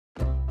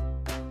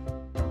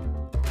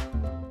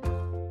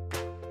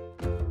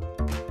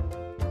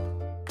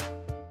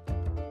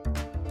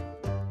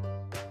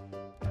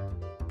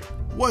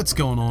What's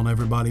going on,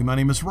 everybody? My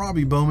name is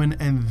Robbie Bowman,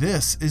 and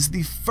this is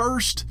the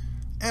first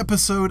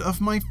episode of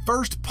my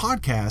first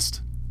podcast,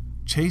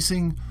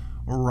 Chasing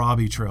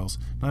Robbie Trails.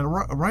 Now,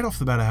 right off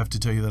the bat, I have to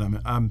tell you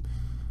that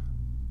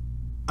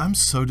I'm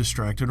so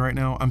distracted right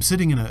now. I'm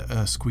sitting in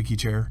a squeaky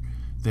chair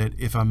that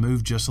if I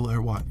move just a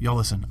little, y'all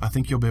listen. I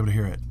think you'll be able to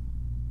hear it.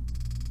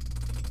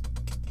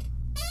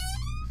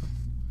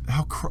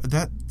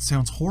 That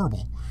sounds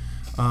horrible.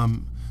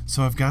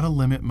 So I've got to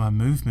limit my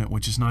movement,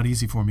 which is not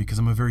easy for me because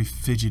I'm a very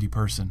fidgety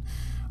person.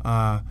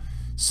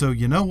 So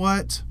you know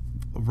what?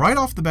 Right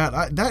off the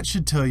bat, that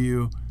should tell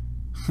you,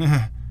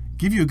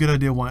 give you a good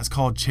idea why it's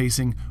called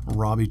Chasing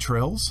Robbie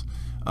Trails.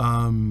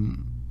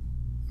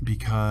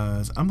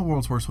 Because I'm the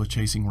world's worst with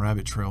chasing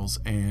rabbit trails,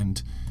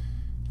 and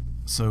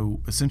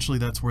so essentially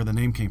that's where the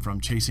name came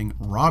from, Chasing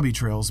Robbie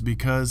Trails,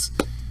 because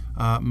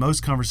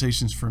most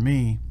conversations for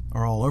me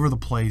are all over the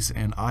place,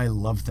 and I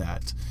love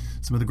that.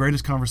 Some of the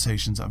greatest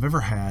conversations I've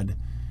ever had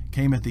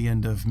came at the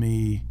end of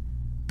me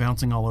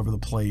bouncing all over the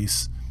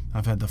place.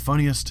 I've had the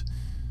funniest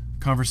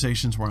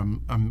conversations where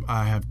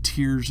I have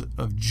tears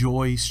of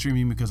joy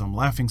streaming because I'm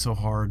laughing so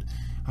hard.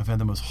 I've had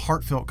the most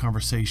heartfelt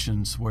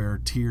conversations where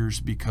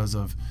tears because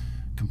of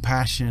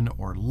compassion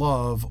or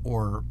love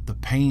or the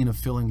pain of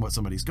feeling what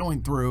somebody's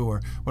going through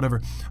or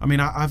whatever. I mean,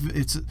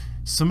 it's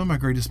some of my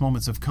greatest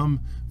moments have come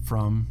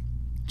from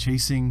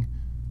chasing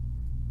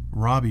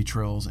Robbie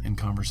trails in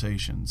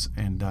conversations.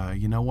 And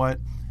you know what?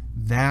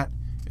 That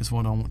is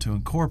what I want to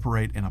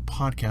incorporate in a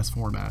podcast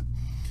format.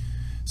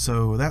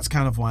 So that's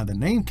kind of why the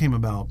name came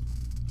about.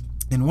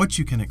 And what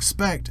you can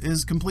expect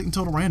is complete and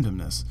total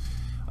randomness.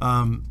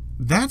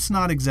 That's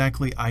not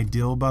exactly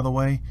ideal, by the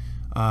way.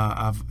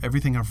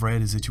 Everything I've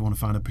read is that you want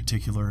to find a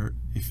particular,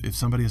 if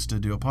somebody is to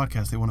do a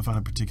podcast, they want to find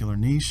a particular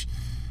niche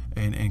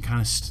and kind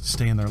of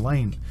stay in their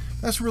lane.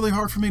 That's really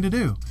hard for me to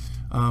do.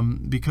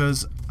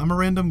 Because I'm a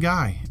random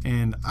guy,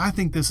 and I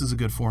think this is a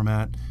good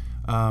format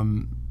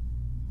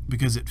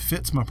because it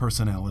fits my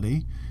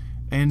personality,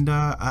 and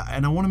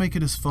I want to make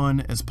it as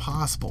fun as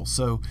possible.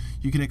 So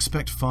you can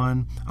expect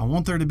fun. I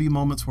want there to be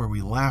moments where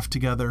we laugh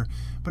together,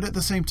 but at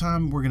the same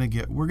time, we're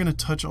gonna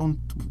touch on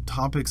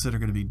topics that are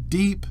going to be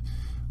deep,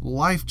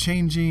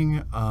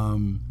 life-changing.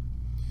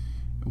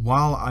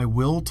 While I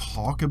will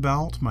talk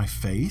about my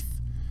faith,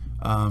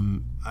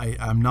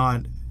 I'm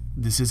not.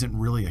 This isn't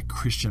really a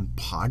Christian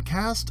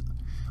podcast,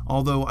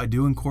 although I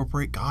do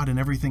incorporate God in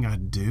everything I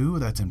do.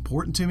 That's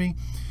important to me.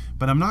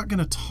 But I'm not going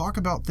to talk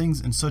about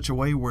things in such a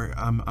way where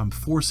I'm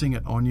forcing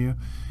it on you.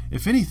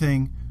 If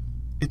anything,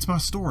 it's my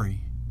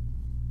story.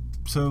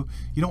 So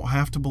you don't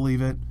have to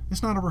believe it.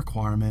 It's not a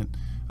requirement.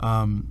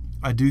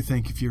 I do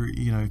think if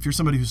you're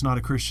somebody who's not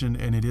a Christian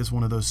and it is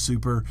one of those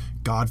super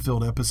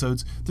God-filled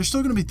episodes, there's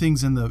still going to be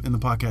things in the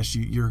podcast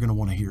you're going to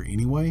want to hear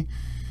anyway.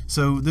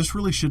 So this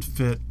really should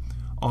fit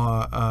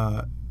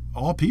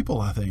all people,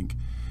 I think.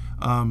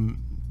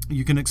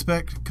 You can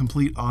expect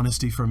complete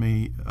honesty from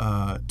me,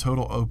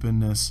 total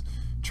openness,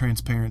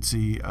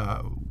 transparency,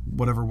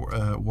 whatever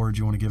word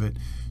you want to give it.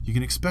 You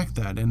can expect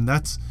that, and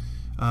that's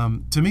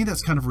to me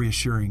that's kind of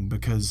reassuring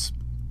because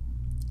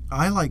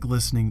I like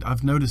listening.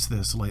 I've noticed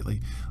this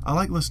lately. I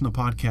like listening to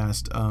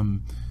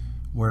podcasts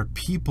where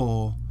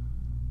people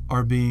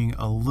are being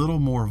a little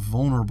more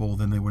vulnerable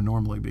than they would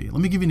normally be.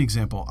 Let me give you an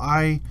example.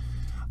 I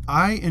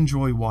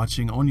enjoy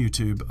watching on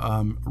YouTube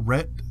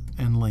Rhett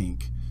and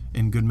Link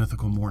in Good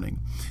Mythical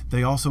Morning.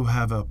 They also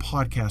have a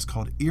podcast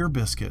called Ear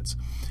Biscuits,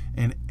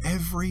 and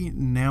every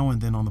now and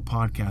then on the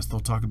podcast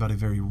they'll talk about a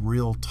very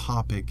real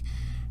topic,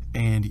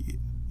 and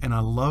I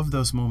love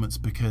those moments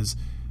because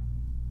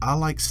I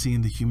like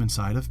seeing the human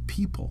side of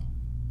people.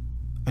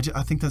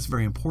 I think that's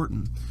very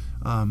important.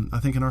 I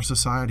think in our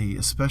society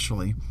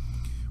especially,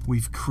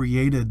 we've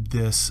created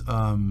this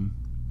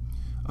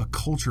a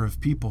culture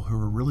of people who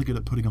are really good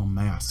at putting on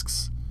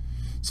masks.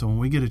 So when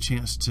we get a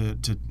chance to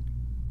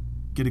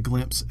get a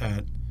glimpse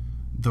at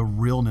the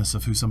realness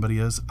of who somebody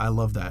is, I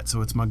love that.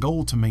 So it's my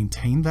goal to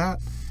maintain that,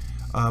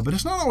 but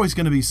it's not always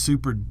going to be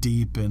super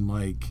deep and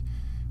like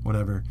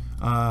whatever.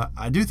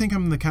 I do think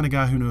I'm the kind of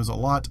guy who knows a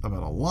lot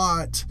about a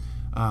lot.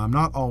 I'm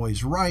not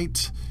always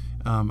right.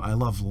 I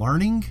love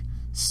learning,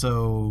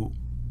 so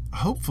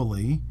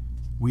hopefully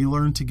we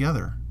learn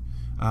together.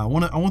 I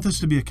want this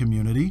to be a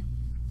community.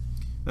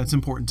 That's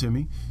important to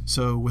me.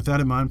 So with that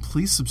in mind,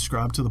 please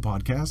subscribe to the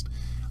podcast.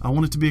 I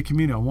want it to be a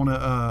community. I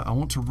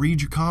want to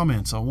read your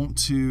comments. I want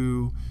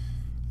to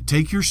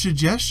take your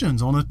suggestions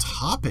on a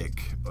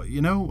topic.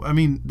 I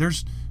mean,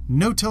 there's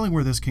no telling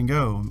where this can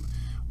go.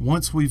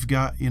 Once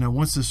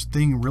once this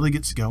thing really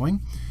gets going,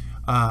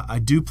 I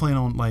do plan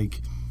on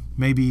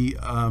maybe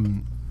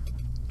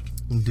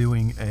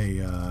doing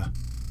a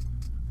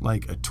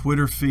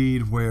Twitter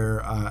feed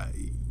where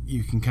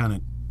you can kind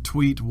of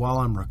tweet while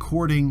I'm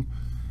recording,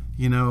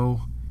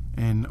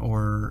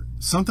 or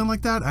something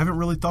like that. I haven't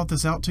really thought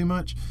this out too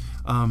much.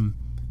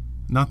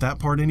 Not that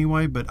part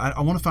anyway, but I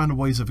want to find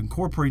ways of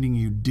incorporating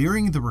you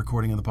during the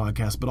recording of the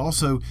podcast, but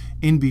also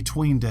in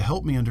between to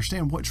help me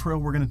understand what trail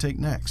we're going to take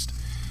next.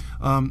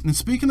 And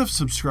speaking of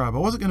subscribe, I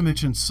wasn't going to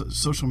mention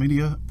social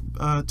media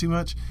too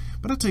much,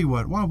 But I'll tell you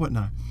what, why wouldn't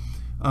I?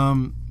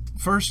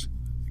 First,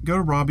 go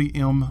to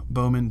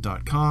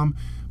robbymbowman.com.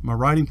 My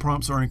writing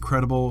prompts are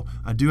incredible.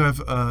 I do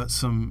have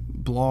some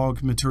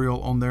blog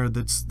material on there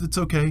that's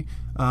okay.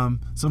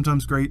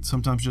 Sometimes great,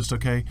 sometimes just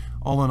okay.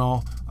 All in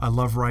all, I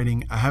love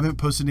writing. I haven't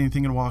posted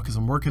anything in a while because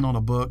I'm working on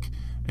a book.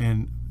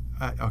 And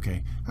I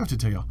have to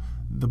tell y'all,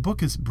 the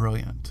book is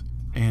brilliant.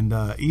 And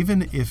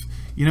even if,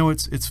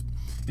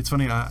 it's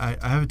funny, I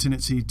have a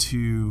tendency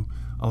to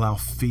allow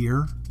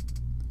fear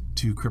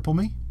to cripple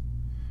me.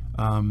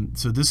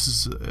 So this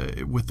is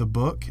with the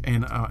book,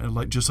 and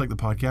just like the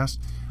podcast,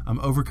 I'm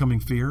overcoming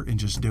fear and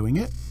just doing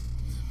it.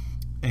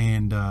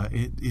 And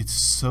it's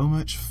so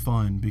much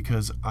fun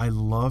because I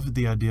love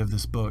the idea of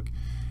this book,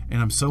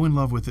 and I'm so in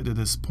love with it at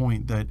this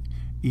point that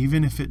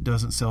even if it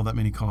doesn't sell that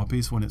many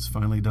copies when it's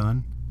finally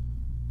done,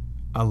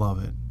 I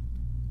love it.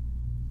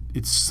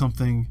 It's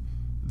something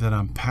that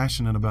I'm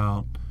passionate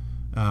about.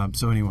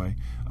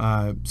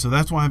 So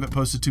that's why I haven't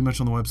posted too much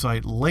on the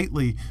website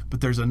lately,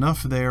 but there's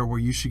enough there where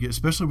you should get,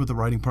 especially with the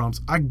writing prompts.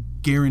 I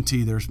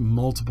guarantee there's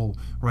multiple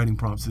writing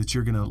prompts that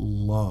you're going to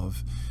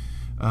love.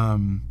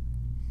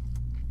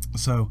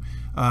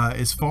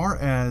 As far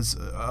as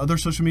other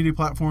social media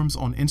platforms,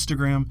 on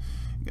Instagram,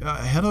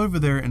 head over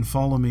there and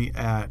follow me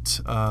at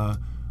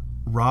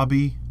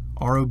Robbie,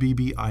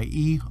 ROBBIE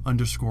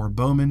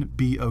 _Bowman,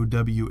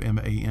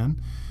 BOWMAN.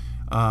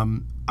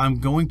 I'm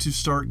going to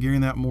start gearing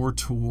that more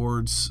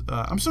towards,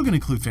 I'm still going to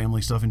include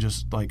family stuff and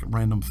just like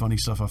random funny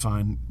stuff I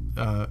find.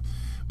 But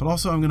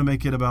also I'm going to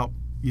make it about,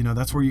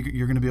 that's where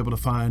you're going to be able to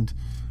find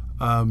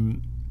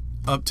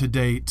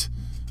up-to-date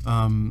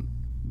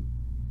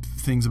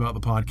things about the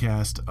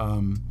podcast.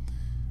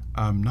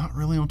 I'm not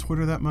really on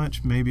Twitter that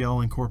much. Maybe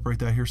I'll incorporate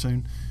that here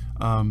soon.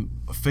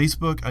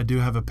 Facebook, I do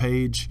have a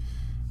page.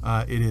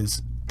 It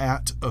is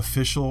at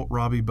official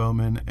Robbie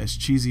Bowman. As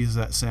cheesy as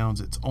that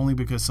sounds, it's only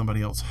because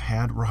somebody else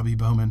had Robbie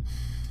Bowman,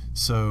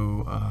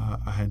 so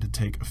I had to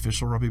take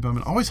official Robbie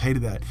Bowman. I always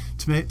hated that.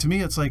 To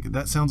me, it's like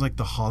that sounds like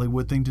the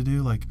Hollywood thing to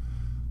do, like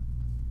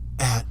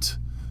at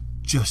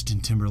Justin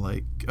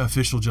Timberlake,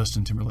 official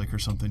Justin Timberlake or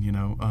something.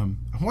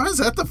 Why is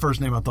that the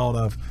first name I thought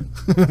of?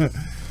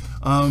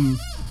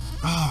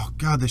 Oh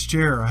God, this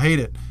chair, I hate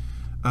it.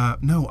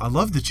 No, I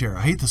love the chair.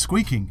 I hate the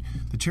squeaking.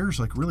 The chair is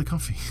like really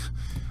comfy.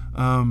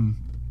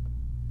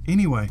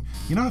 Anyway,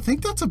 I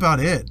think that's about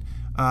it.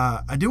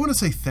 I do want to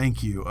say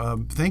thank you.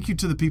 Thank you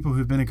to the people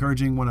who've been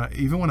encouraging when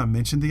I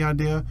mentioned the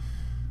idea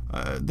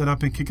that I've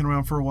been kicking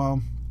around for a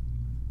while.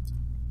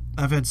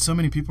 I've had so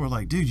many people who are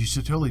like, dude, you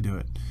should totally do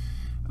it.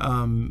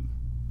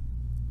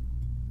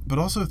 But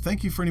also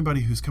thank you for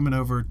anybody who's coming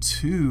over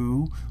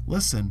to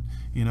listen,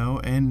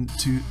 and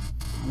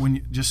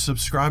when just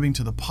subscribing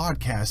to the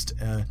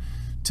podcast,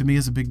 to me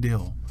is a big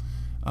deal.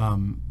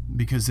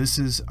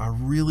 Because I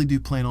really do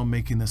plan on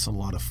making this a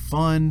lot of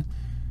fun.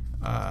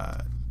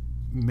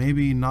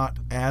 Maybe not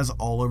as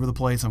all over the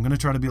place. I'm going to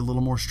try to be a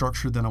little more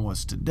structured than I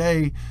was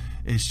today.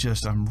 It's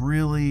just, I'm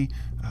really,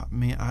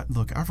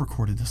 look, I've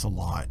recorded this a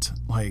lot.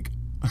 Like,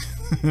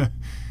 I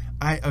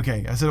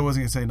said I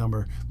wasn't going to say a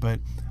number, but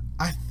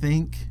I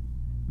think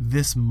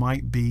this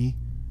might be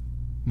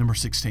number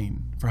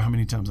 16 for how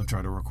many times I've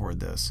tried to record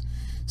this.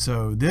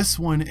 So this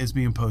one is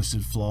being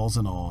posted, flaws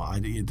and all,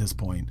 at this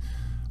point.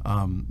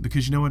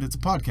 Because you know what? It's a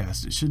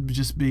podcast. It should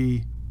just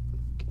be,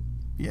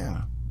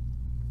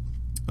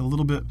 a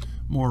little bit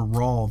more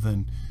raw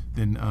than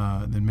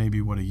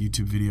maybe what a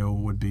YouTube video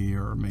would be,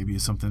 or maybe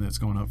something that's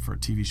going up for a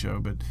TV show.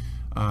 But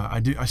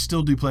I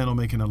still do plan on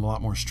making it a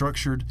lot more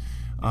structured.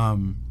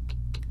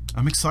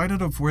 I'm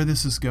excited of where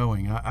this is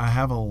going. I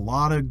have a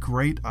lot of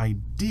great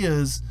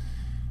ideas,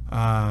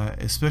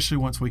 especially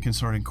once we can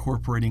start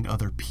incorporating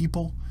other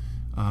people.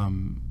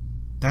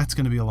 That's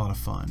going to be a lot of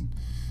fun.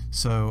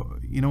 So,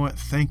 you know what?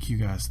 Thank you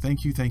guys.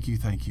 Thank you.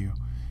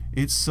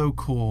 It's so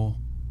cool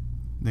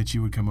that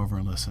you would come over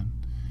and listen.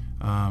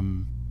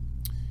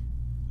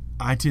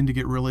 I tend to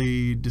get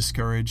really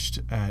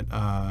discouraged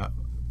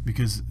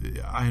because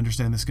I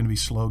understand this is going to be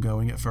slow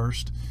going at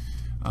first.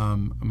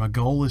 My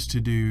goal is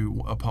to do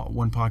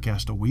one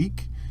podcast a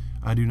week.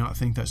 I do not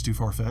think that's too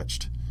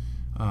far-fetched.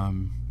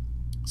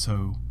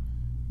 So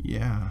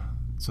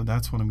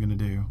that's what I'm going to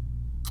do.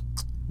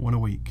 One a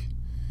week.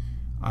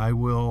 I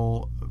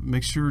will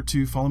make sure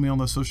to follow me on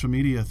those social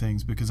media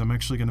things, because I'm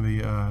actually going to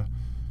be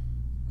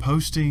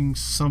posting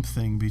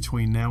something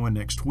between now and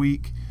next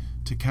week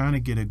to kind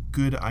of get a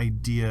good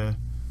idea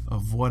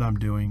of what I'm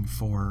doing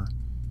for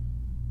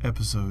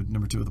episode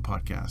number 2 of the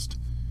podcast.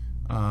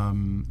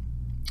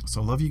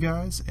 So love you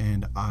guys,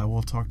 and I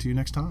will talk to you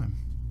next time.